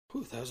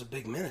Ooh, that was a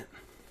big minute.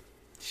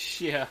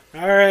 Yeah.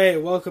 All right,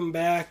 welcome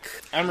back.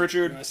 I'm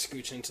Richard. I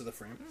scooch into the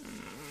frame.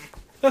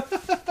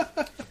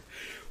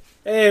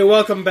 Hey,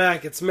 welcome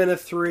back. It's minute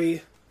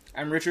 3.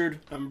 I'm Richard.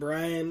 I'm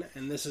Brian,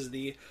 and this is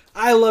the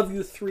I Love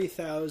You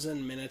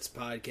 3000 Minutes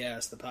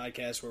podcast, the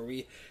podcast where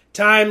we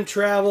time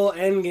travel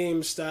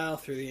endgame style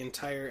through the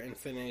entire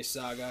Infinity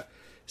Saga,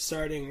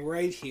 starting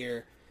right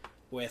here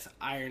with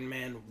Iron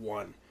Man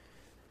 1.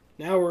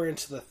 Now we're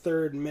into the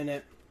 3rd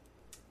minute.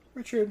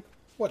 Richard,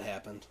 what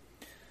happened?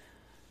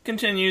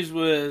 Continues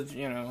with,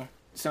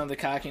 some of the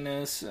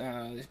cockiness.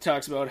 He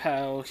talks about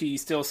how he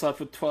still slept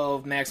with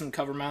 12 Maxim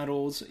cover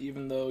models,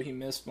 even though he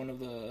missed one of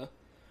the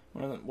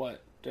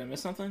what? Did I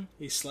miss something?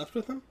 He slept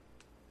with them?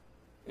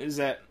 Is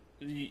that,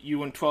 you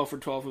went 12 for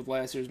 12 with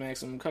last year's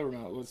Maxim cover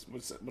model?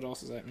 What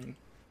else does that mean?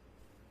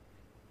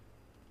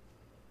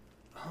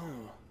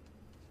 Oh.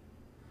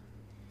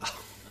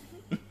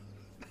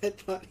 I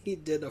thought he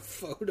did a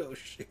photo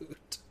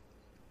shoot.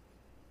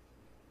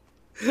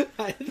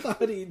 I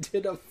thought he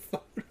did a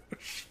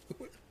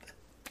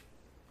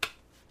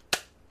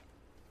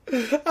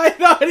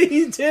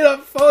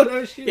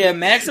photo shoot. Yeah,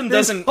 Maxim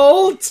doesn't... This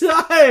whole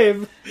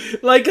time!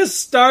 Like a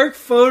Stark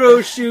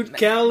photo shoot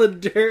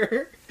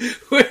calendar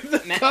with the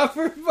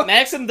cover...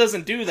 Maxim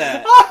doesn't do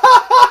that.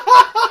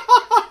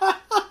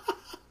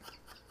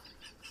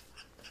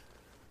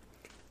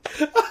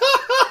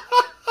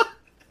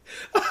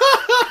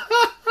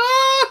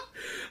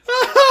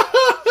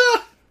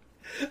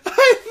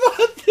 I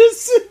thought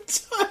this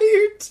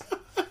entire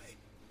time.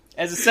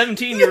 As a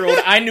 17-year-old,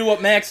 I knew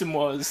what Maxim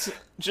was.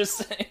 Just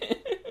saying.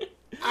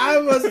 I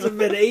must have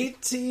been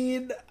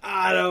 18.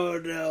 I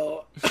don't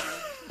know.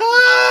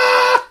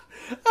 I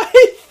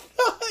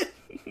thought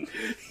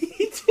he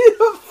did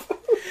a...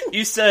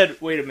 You said,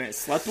 wait a minute,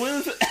 slept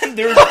with? And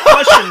there was a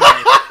question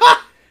mark.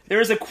 There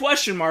was a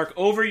question mark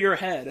over your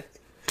head.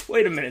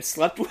 Wait a minute,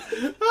 slept with?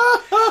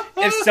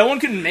 If someone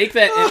can make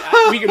that,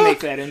 we can make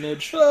that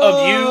image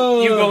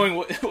of you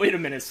going, wait a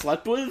minute,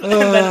 slept with? And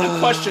then a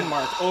question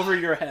mark over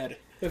your head.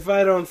 If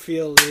I don't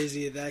feel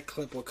lazy, that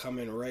clip will come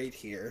in right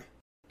here.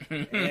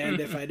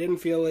 And if I didn't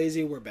feel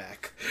lazy, we're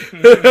back.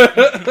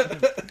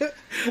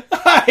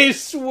 I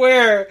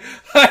swear,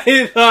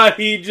 I thought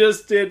he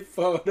just did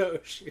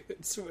photo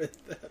shoots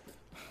with them.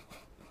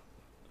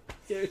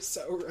 You're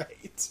so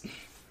right.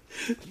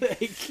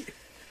 Thank you.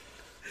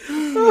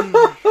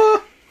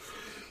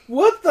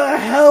 What the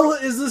hell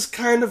is this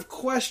kind of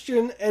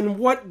question, and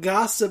what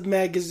gossip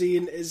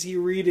magazine is he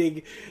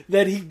reading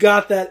that he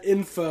got that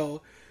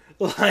info?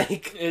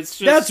 Like, it's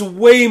just... that's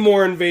way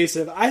more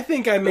invasive. I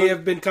think I may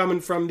have been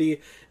coming from the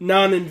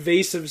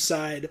non-invasive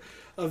side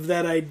of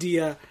that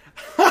idea.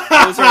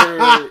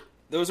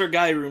 Those are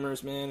guy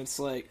rumors, man. It's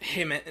like,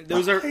 hey man,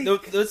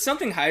 those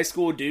something high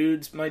school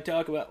dudes might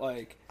talk about.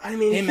 Like, I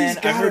mean, hey man,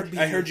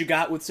 I heard you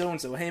got with so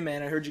and so. Hey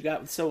man, I heard you got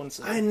with so and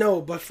so. I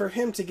know, but for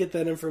him to get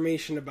that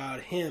information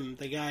about him,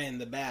 the guy in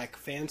the back,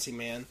 Fancy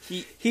Man,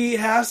 he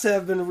has to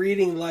have been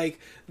reading like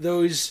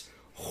those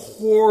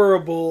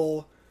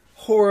horrible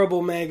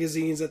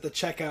magazines at the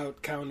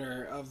checkout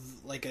counter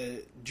of like a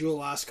Jewel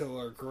Osco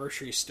or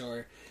grocery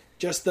store.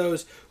 Just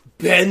those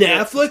Ben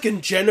Affleck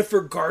and Jennifer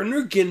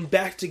Garner getting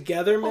back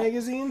together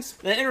magazines.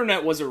 The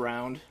internet was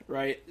around,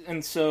 right?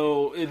 And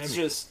so it's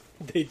just...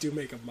 They do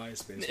make a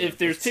MySpace. If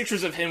there's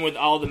pictures of him with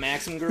all the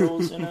Maxim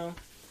girls,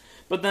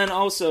 But then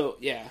also,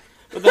 yeah.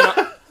 But then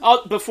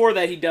before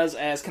that, he does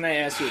ask, can I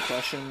ask you a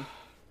question?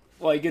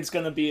 Like, it's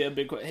going to be a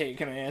big... Hey,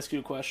 can I ask you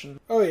a question?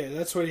 Oh, yeah,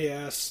 that's what he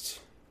asked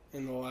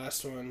in the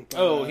last one.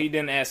 But, he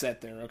didn't ask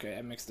that there. Okay,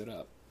 I mixed it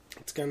up.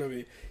 It's gonna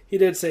be... He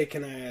did say,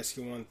 can I ask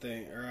you one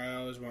thing? Or I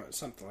always want...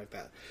 Something like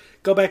that.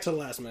 Go back to the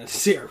last minute.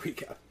 See our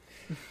recap.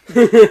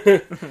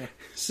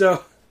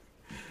 So...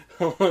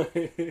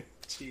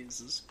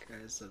 Jesus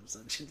Christ, I'm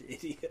such an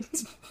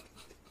idiot.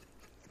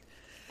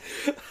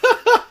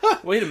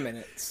 Wait a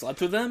minute. Slept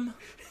with them?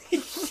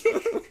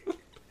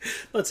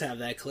 Let's have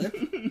that clip.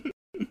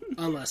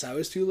 Unless I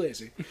was too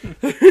lazy.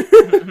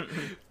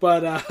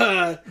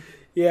 But,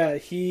 yeah,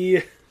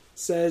 he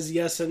says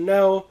yes and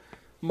no.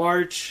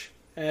 March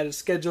had a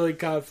scheduling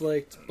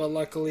conflict, but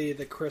luckily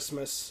the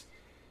Christmas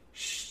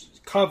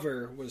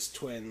cover was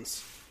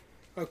twins.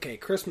 Okay,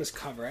 Christmas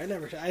cover. I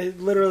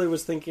literally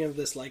was thinking of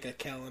this like a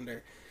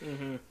calendar.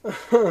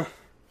 Mm-hmm.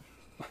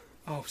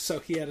 Oh, so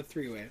he had a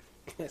 3-way.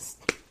 Yes.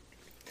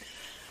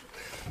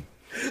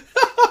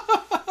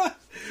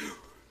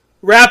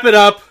 Wrap it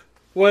up.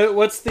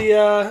 What's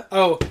the,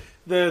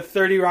 the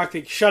 30 Rock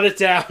thing. Shut it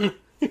down.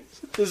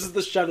 This is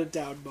the shut it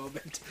down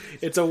moment.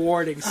 It's a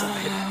warning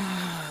sign.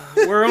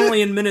 We're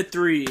only in minute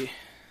 3.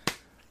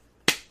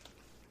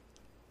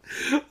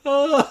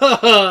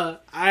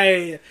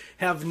 I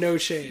have no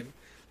shame.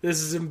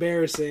 This is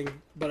embarrassing,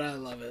 but I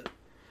love it.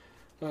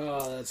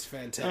 Oh, that's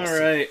fantastic.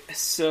 Alright,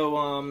 so,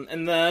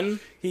 and then...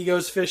 He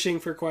goes fishing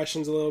for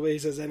questions a little bit. He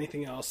says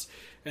anything else.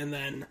 And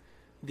then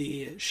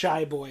the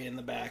shy boy in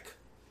the back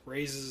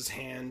raises his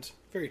hand.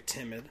 Very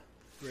timid.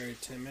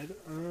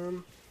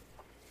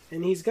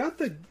 And he's got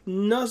the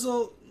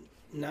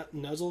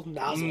Nozzle?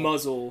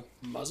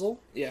 Muzzle?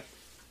 Yeah.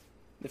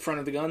 The front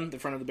of the gun, the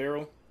front of the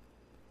barrel.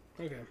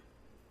 Okay.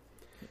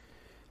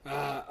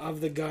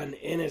 Of the gun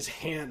in his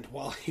hand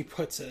while he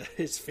puts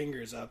his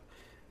fingers up,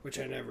 which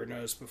I never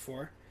noticed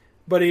before.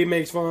 But he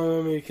makes fun of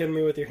him. Are you kidding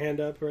me with your hand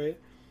up, right?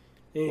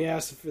 And he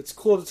asks if it's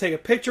cool to take a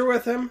picture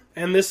with him.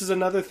 And this is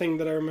another thing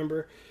that I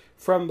remember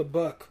from the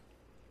book.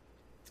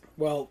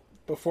 Well,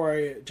 before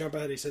I jump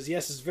ahead, he says,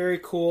 yes, it's very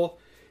cool.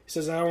 He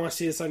says, I don't want to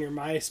see this on your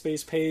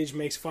MySpace page.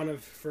 Makes fun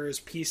of for his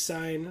peace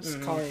sign,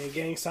 calling it a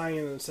gang sign,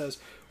 and then says,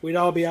 we'd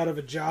all be out of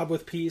a job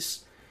with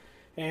peace.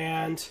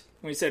 And...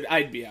 Well, he said,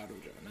 I'd be out of a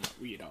job, not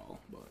we'd all,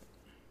 but...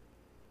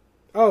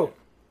 Oh,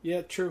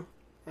 yeah, true.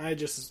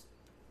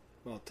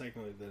 Well,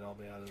 technically, they'd all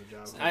be out of a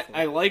job.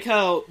 I like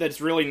how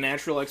that's really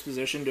natural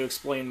exposition to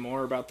explain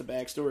more about the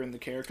backstory and the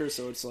character,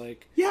 so it's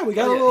like... Yeah, we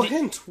got a little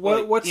hint.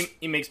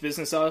 He makes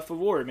business off of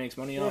war. He makes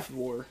money off of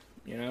war,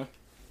 you know?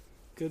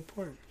 Good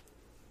point.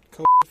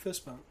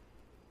 Fist bump.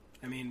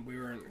 I mean, we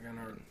weren't going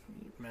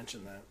to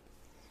mention that.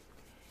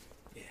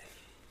 Yeah.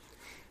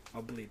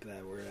 I'll bleep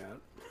that word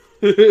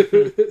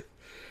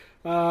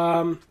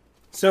out.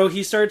 So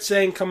he starts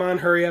saying, come on,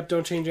 hurry up,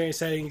 don't change any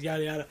settings,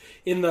 yada yada.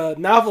 In the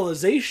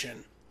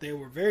novelization, they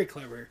were very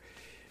clever,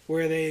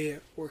 where they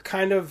were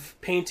kind of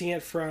painting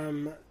it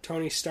from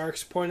Tony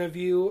Stark's point of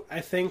view, I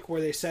think,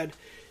 where they said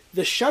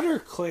the shutter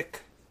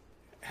click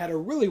had a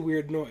really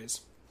weird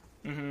noise.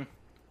 Mm-hmm.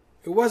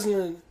 It wasn't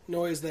a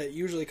noise that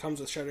usually comes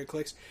with shutter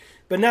clicks,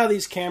 but now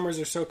these cameras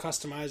are so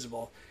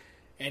customizable,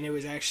 and it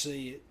was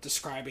actually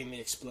describing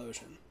the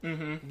explosion.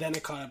 Mm-hmm. Then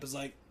it caught up as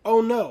like,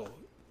 oh no,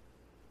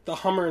 the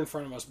Hummer in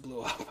front of us blew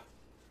up.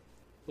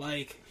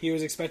 Like, he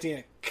was expecting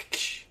a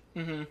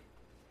mm-hmm.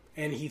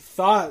 and he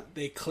thought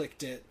they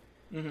clicked it,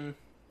 mm-hmm.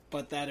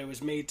 but that it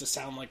was made to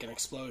sound like an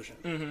explosion.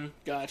 Mm-hmm.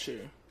 Gotcha.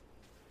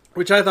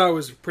 Which I thought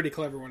was pretty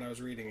clever when I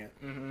was reading it.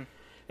 Mm-hmm.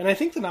 And I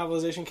think the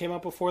novelization came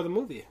out before the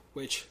movie,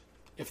 which...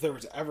 If there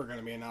was ever going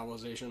to be a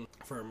novelization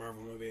for a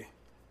Marvel movie,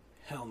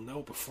 hell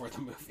no before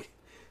the movie.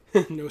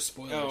 No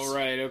spoilers. Oh,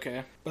 right,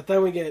 okay. But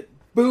then we get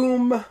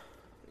boom.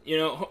 You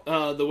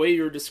know, the way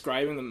you were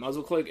describing the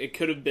muzzle click, it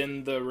could have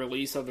been the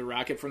release of the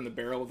rocket from the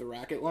barrel of the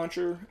rocket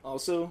launcher,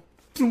 also.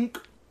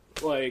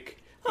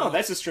 Like,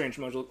 that's a strange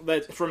muzzle.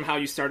 That's from how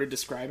you started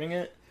describing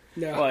it.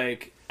 No.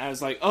 Like, I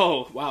was like,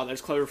 oh, wow,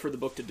 that's clever for the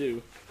book to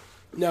do.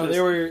 No, they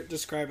were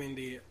describing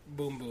the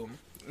boom boom.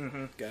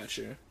 Mm-hmm,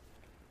 gotcha.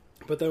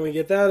 But then we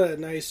get that, a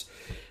nice,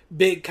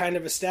 big kind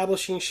of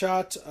establishing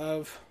shot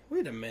of,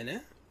 wait a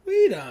minute.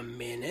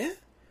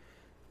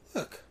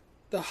 Look,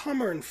 the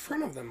Hummer in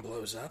front of them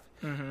blows up.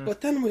 Mm-hmm. But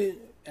then we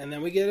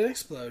get an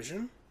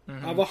explosion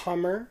mm-hmm. of a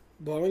Hummer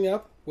blowing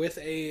up with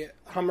a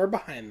Hummer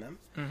behind them.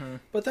 Mm-hmm.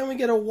 But then we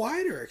get a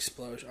wider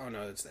explosion. Oh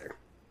no, it's there.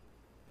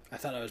 I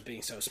thought I was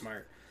being so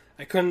smart.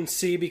 I couldn't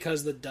see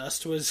because the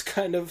dust was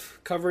kind of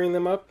covering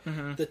them up.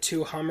 Mm-hmm. The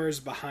two Hummers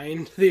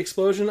behind the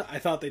explosion, I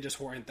thought they just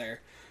weren't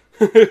there.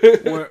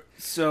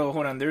 So,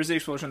 hold on. There's the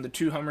explosion. The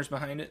two Hummers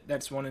behind it.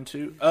 That's 1 and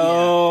 2.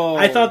 Oh.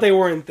 Yeah. I thought they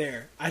weren't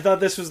there. I thought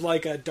this was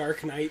like a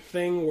Dark Knight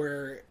thing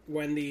where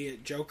when the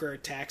Joker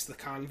attacks the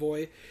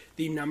convoy,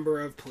 the number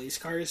of police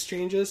cars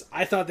changes.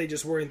 I thought they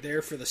just weren't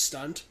there for the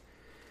stunt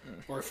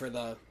or for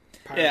the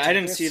Yeah, I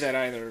didn't see that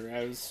either.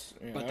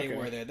 But they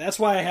were there. That's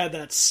why I had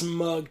that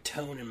smug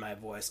tone in my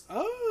voice.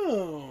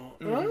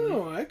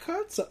 I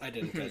caught I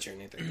didn't catch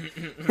anything.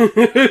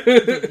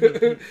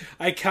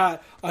 I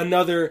caught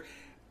another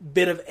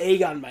bit of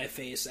egg on my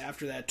face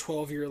after that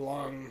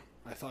 12-year-long...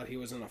 I thought he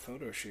was in a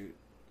photo shoot.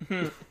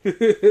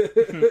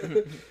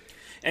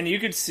 And you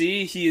could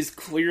see he is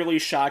clearly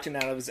shocked and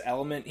out of his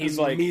element. He's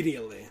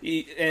immediately.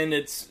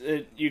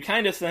 You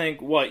kind of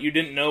think, what, you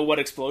didn't know what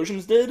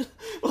explosions did?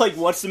 Like,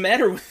 what's the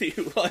matter with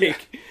you?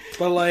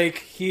 But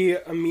he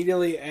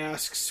immediately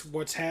asks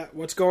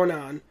what's going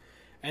on,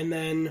 and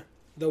then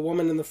the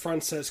woman in the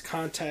front says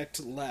contact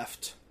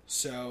left.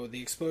 So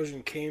the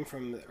explosion came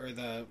from, or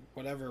the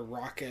whatever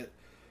rocket,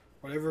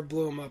 whatever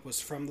blew him up was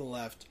from the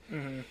left.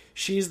 Mm-hmm.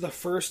 She's the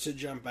first to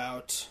jump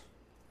out.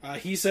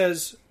 He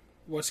says,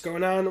 what's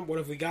going on? What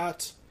have we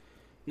got?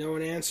 No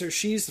one answers.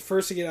 She's the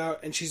first to get out,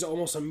 and she's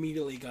almost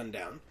immediately gunned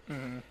down.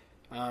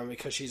 Mm-hmm.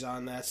 Because she's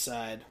on that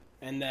side.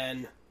 And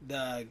then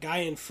the guy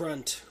in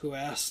front who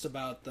asked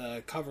about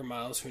the cover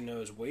miles, who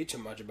knows way too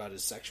much about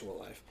his sexual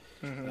life,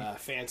 mm-hmm.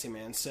 Fancy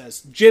Man,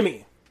 says,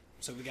 Jimmy.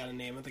 So we got a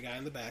name of the guy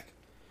in the back.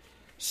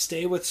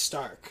 Stay with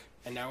Stark.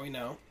 And now we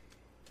know.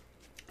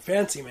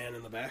 Fancy Man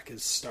in the back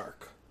is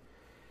Stark.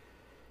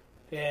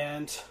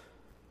 And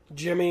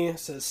Jimmy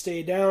says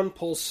stay down,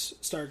 pulls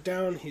Stark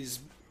down. He's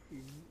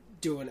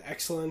doing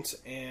excellent.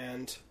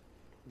 And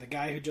the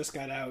guy who just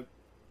got out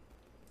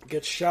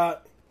gets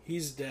shot.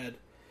 He's dead.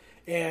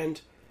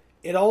 And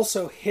it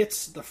also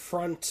hits the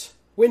front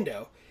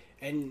window.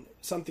 And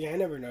something I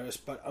never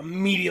noticed, but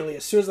immediately,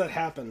 as soon as that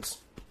happens,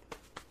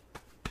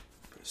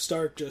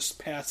 Stark just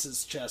pats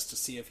his chest to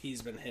see if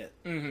he's been hit.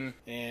 Mm-hmm.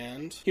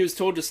 And he was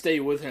told to stay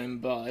with him,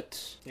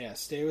 but... Yeah,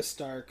 stay with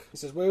Stark. He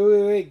says,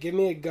 wait, give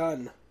me a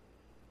gun.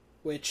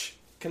 Which,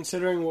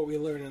 considering what we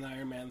learned in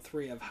Iron Man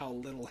 3 of how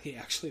little he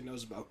actually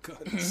knows about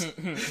guns,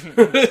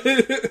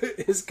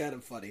 is kind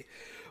of funny.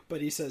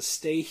 But he says,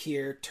 stay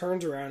here,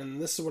 turns around,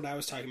 and this is what I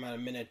was talking about a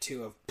minute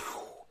two of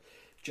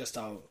just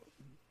a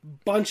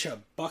bunch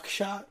of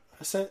buckshot.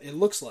 It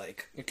looks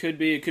like. It could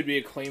be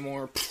a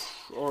claymore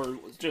or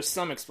just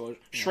some explosion.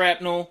 Yeah.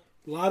 Shrapnel.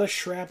 A lot of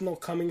shrapnel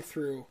coming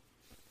through,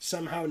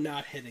 somehow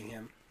not hitting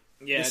him.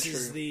 Yeah, this true.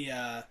 Is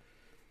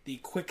the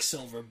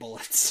Quicksilver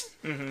bullets.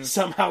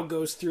 Somehow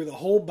goes through the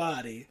whole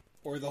body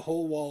or the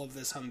whole wall of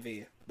this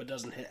Humvee, but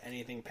doesn't hit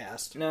anything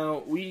past.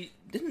 Now,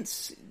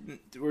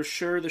 we're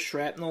sure the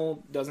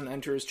shrapnel doesn't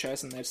enter his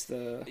chest, and that's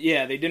the...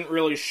 Yeah, they didn't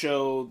really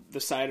show the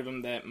side of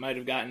him that might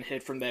have gotten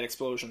hit from that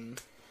explosion.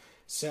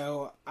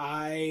 So,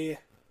 I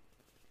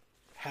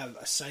have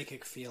a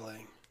psychic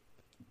feeling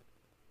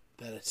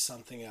that it's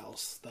something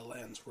else that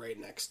lands right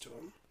next to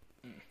him,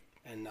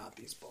 and not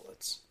these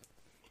bullets.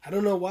 I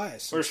don't know why.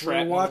 Since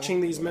we're watching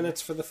these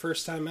minutes for the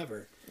first time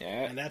ever.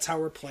 Yeah. And that's how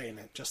we're playing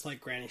it, just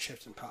like Granny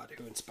Shifton Pod,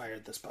 who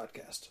inspired this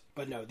podcast.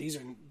 But no, these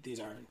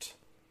aren't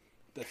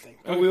the thing.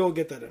 But we will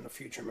get that in a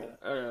future minute.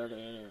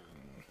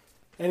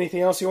 Anything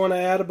else you want to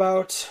add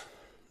about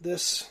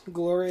this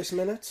glorious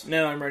minute?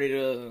 No, I'm ready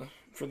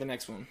for the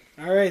next one.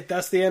 All right,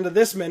 that's the end of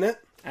this minute.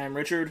 I'm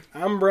Richard.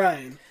 I'm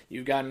Brian.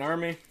 You've got an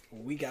army.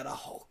 We got a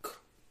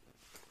Hulk.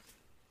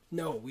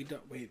 No, we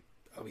don't. Wait.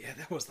 Oh, yeah,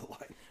 that was the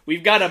line.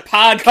 We've got a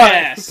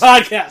podcast.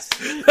 Podcast.